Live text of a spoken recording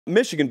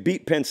Michigan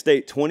beat Penn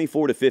State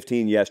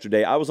 24-15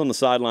 yesterday. I was on the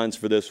sidelines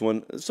for this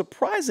one.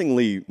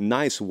 Surprisingly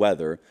nice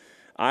weather.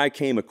 I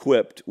came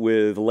equipped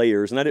with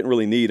layers, and I didn't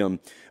really need them.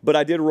 But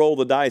I did roll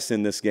the dice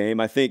in this game.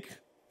 I think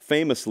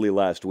famously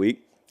last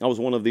week, I was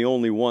one of the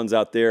only ones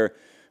out there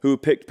who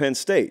picked Penn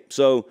State.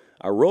 So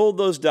I rolled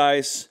those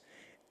dice,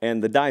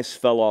 and the dice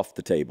fell off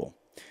the table.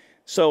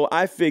 So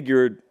I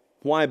figured,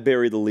 why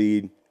bury the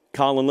lead?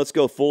 Colin, let's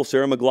go full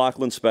Sarah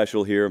McLachlan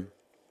special here.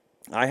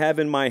 I have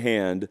in my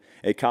hand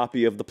a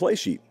copy of the play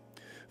sheet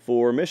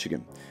for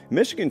Michigan.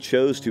 Michigan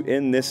chose to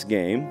end this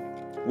game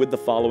with the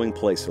following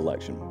play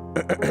selection.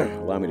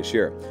 Allow me to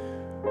share.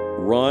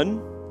 Run,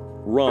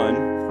 run,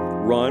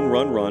 run,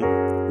 run, run,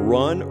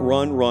 run,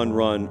 run, run,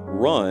 run,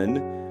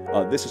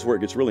 run. This is where it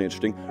gets really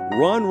interesting.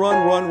 Run,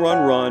 run, run,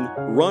 run,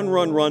 run, run,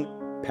 run,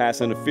 run, pass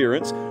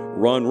interference.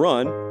 Run,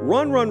 run,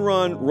 run, run,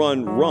 run,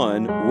 run,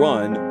 run,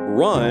 run,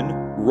 run,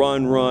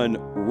 run, run,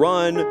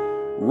 run,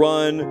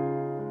 run,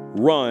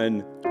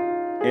 run,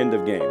 end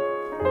of game.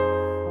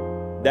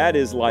 That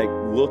is like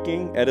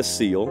looking at a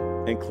seal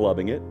and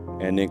clubbing it,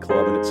 and then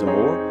clubbing it some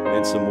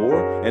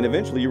more, and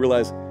eventually you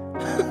realize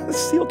the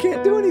seal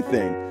can't do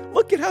anything.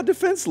 Look at how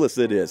defenseless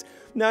it is.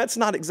 Now, it's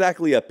not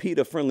exactly a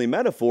PETA-friendly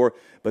metaphor,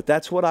 but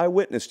that's what I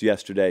witnessed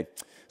yesterday.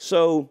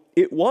 So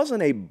it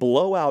wasn't a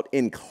blowout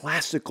in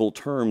classical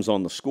terms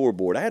on the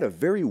scoreboard. I had a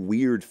very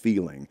weird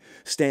feeling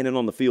standing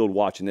on the field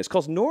watching this,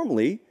 because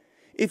normally,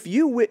 if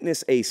you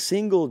witness a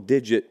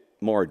single-digit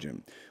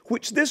margin,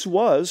 which this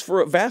was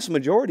for a vast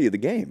majority of the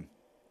game,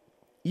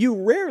 you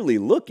rarely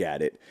look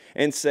at it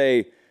and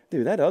say,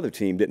 dude, that other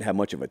team didn't have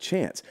much of a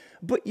chance.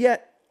 But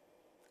yet,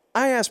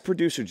 I asked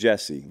producer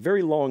Jesse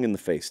very long in the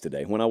face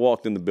today when I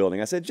walked in the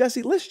building. I said,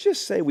 Jesse, let's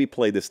just say we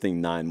play this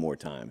thing 9 more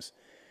times.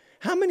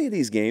 How many of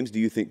these games do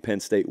you think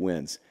Penn State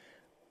wins?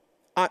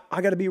 I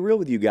got to be real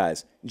with you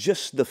guys.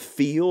 Just the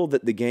feel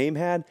that the game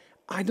had,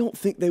 I don't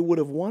think they would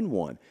have won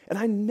one. And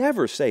I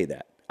never say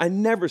that. I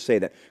never say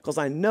that because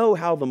I know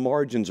how the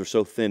margins are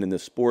so thin in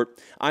this sport.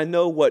 I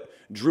know what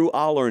Drew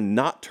Aller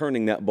not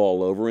turning that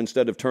ball over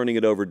instead of turning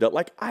it over.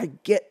 Like, I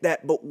get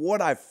that, but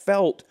what I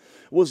felt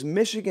was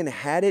Michigan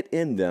had it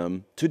in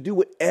them to do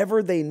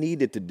whatever they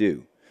needed to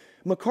do.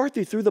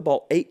 McCarthy threw the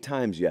ball 8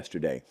 times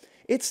yesterday.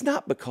 It's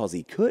not because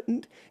he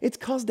couldn't. It's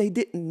because they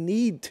didn't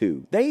need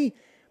to. They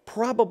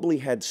probably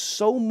had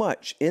so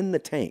much in the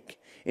tank.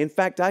 In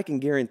fact, I can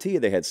guarantee you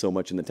they had so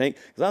much in the tank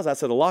because I was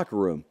outside the locker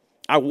room.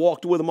 I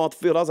walked with them off the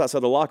field. I was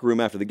outside the locker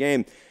room after the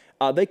game.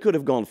 They could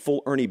have gone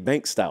full Ernie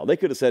Banks style. They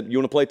could have said, you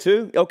want to play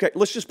 2? Okay,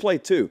 let's just play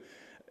 2.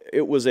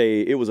 It was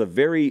a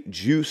very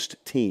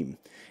juiced team.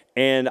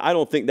 And I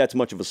don't think that's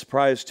much of a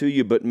surprise to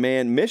you. But,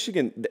 man,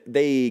 Michigan,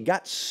 they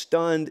got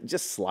stunned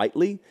just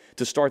slightly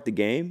to start the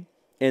game,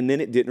 and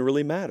then it didn't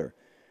really matter.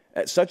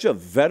 Such a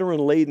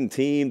veteran-laden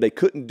team. They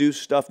couldn't do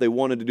stuff they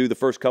wanted to do the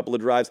first couple of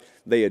drives.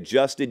 They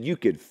adjusted. You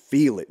could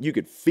feel it. You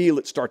could feel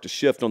it start to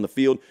shift on the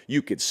field.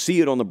 You could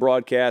see it on the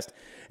broadcast.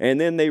 And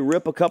then they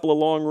rip a couple of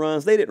long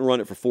runs. They didn't run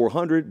it for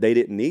 400. They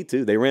didn't need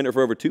to. They ran it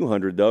for over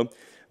 200, though.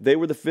 They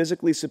were the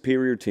physically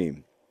superior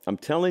team. I'm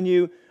telling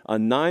you, a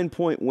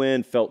 9-point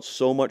win felt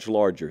so much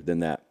larger than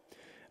that.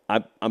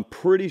 I'm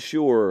pretty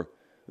sure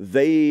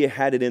they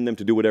had it in them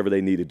to do whatever they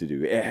needed to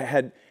do.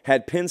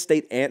 Had Penn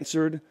State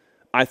answered,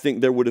 I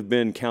think there would have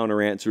been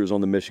counter answers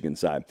on the Michigan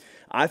side.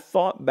 I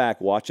thought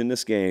back watching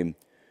this game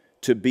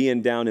to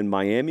being down in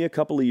Miami a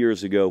couple of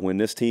years ago when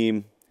this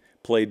team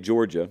played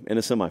Georgia in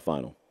a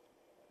semifinal.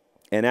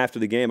 And after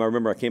the game, I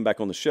remember I came back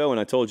on the show and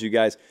I told you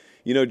guys,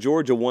 you know,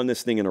 Georgia won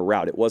this thing in a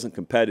rout. It wasn't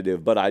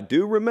competitive, but I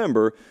do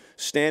remember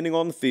standing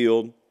on the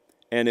field,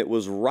 and it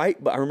was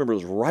right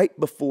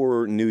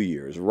before New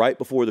Year's, right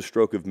before the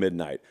stroke of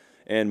midnight.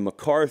 And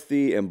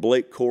McCarthy and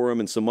Blake Corum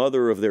and some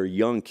other of their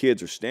young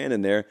kids are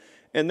standing there,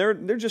 and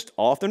they're just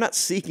off. They're not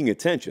seeking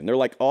attention. They're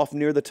like off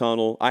near the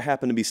tunnel. I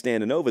happened to be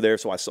standing over there,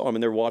 so I saw them,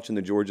 and they're watching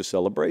the Georgia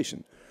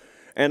celebration.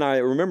 And I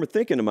remember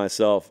thinking to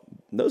myself,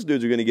 those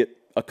dudes are going to get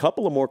a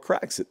couple of more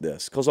cracks at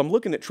this because I'm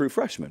looking at true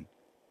freshmen.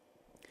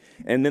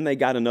 And then they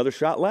got another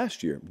shot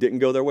last year. Didn't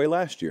go their way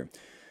last year.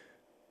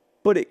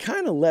 But it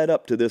kind of led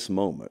up to this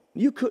moment.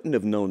 You couldn't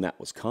have known that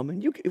was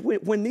coming.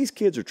 When these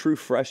kids are true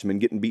freshmen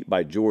getting beat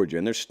by Georgia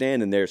and they're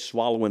standing there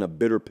swallowing a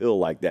bitter pill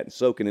like that and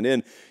soaking it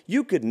in,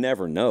 you could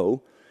never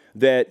know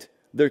that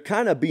they're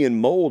kind of being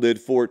molded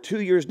for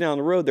 2 years down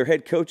the road. Their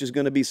head coach is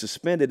going to be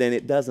suspended, and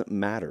it doesn't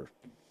matter.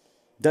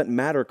 It doesn't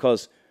matter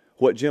because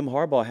what Jim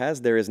Harbaugh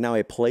has there is now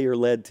a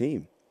player-led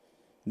team.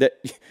 That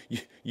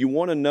you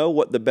want to know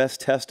what the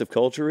best test of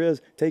culture is?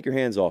 Take your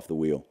hands off the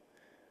wheel.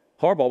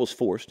 Harbaugh was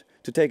forced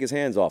to take his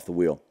hands off the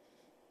wheel.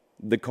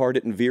 The car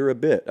didn't veer a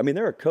bit. I mean,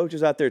 there are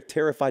coaches out there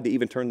terrified to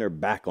even turn their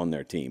back on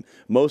their team.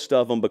 Most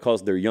of them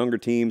because they're younger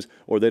teams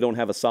or they don't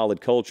have a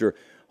solid culture.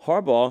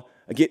 Harbaugh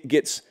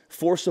gets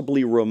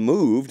forcibly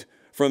removed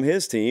from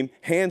his team.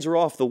 Hands are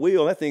off the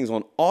wheel. That thing's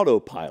on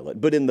autopilot,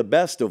 but in the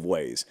best of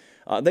ways.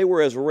 They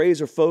were as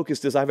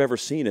razor-focused as I've ever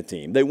seen a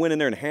team. They went in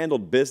there and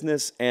handled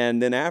business,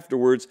 and then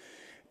afterwards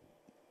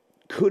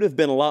could have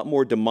been a lot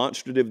more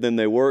demonstrative than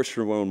they were.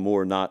 Sherwin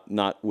Moore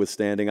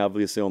notwithstanding,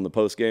 obviously, on the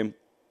postgame.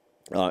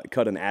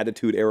 cut an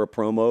Attitude Era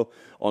promo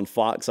on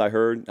Fox, I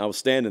heard. I was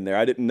standing there.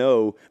 I didn't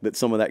know that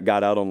some of that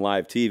got out on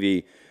live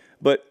TV.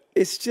 But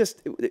it's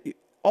just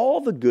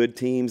all the good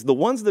teams, the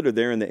ones that are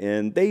there in the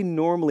end, they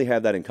normally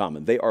have that in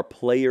common. They are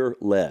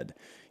player-led.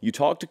 You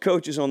talk to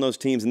coaches on those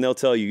teams, and they'll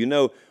tell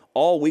you,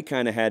 all we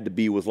kind of had to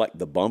be was like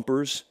the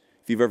bumpers.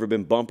 If you've ever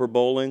been bumper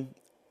bowling,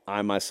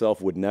 I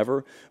myself would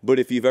never. But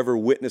if you've ever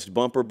witnessed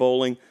bumper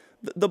bowling,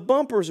 the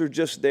bumpers are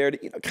just there to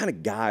kind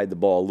of guide the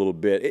ball a little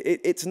bit.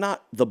 It's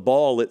not the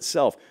ball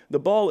itself. The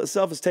ball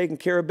itself is taking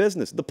care of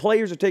business. The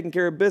players are taking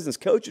care of business.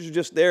 Coaches are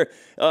just there.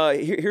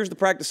 Here's the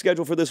practice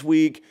schedule for this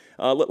week.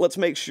 Let's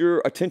make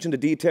sure attention to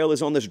detail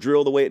is on this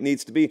drill the way it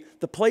needs to be.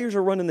 The players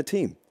are running the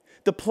team.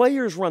 The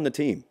players run the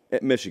team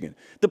at Michigan.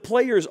 The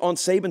players on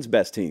Saban's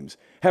best teams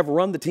have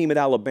run the team at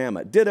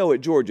Alabama. Ditto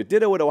at Georgia.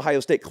 Ditto at Ohio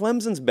State.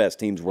 Clemson's best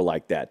teams were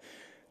like that.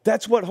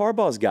 That's what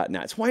Harbaugh's gotten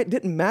at. That's why it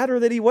didn't matter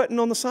that he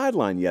wasn't on the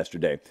sideline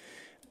yesterday.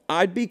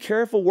 I'd be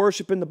careful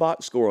worshiping the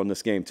box score on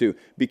this game, too.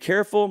 Be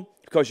careful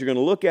because you're going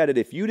to look at it.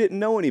 If you didn't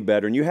know any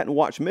better and you hadn't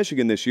watched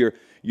Michigan this year,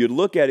 you'd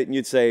look at it and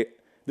you'd say,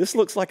 this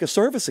looks like a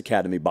Service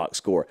Academy box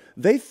score.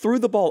 They threw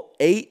the ball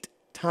 8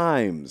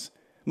 times.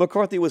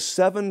 McCarthy was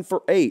 7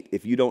 for 8.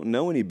 If you don't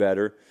know any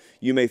better,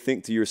 you may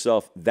think to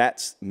yourself,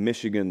 that's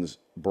Michigan's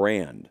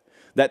brand.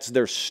 That's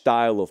their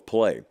style of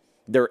play.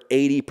 They're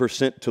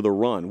 80% to the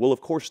run. Well,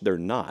 of course they're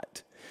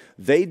not.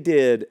 They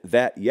did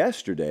that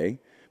yesterday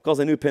because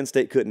they knew Penn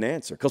State couldn't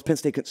answer, because Penn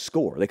State couldn't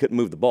score. They couldn't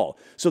move the ball.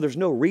 So there's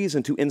no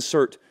reason to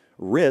insert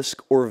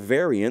risk or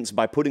variance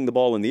by putting the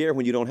ball in the air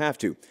when you don't have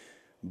to.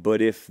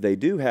 But if they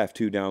do have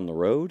to down the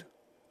road,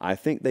 I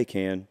think they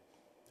can.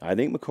 I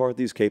think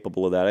McCarthy's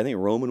capable of that. I think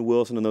Roman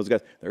Wilson and those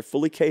guys, they're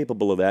fully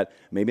capable of that.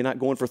 Maybe not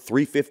going for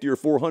 350 or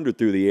 400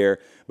 through the air,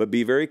 but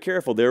be very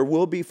careful. There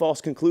will be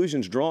false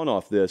conclusions drawn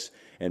off this.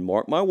 And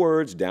mark my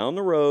words, down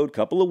the road,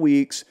 couple of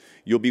weeks,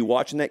 you'll be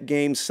watching that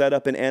game set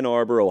up in Ann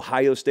Arbor.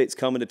 Ohio State's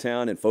coming to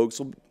town, and folks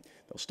they'll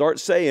start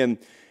saying,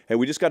 hey,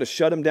 we just got to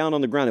shut him down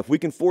on the ground. If we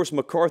can force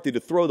McCarthy to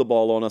throw the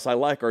ball on us, I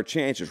like our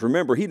chances.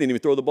 Remember, he didn't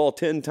even throw the ball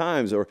 10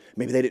 times, or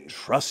maybe they didn't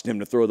trust him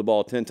to throw the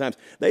ball 10 times.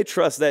 They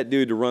trust that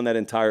dude to run that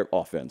entire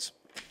offense.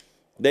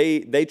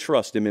 They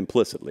trust him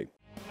implicitly.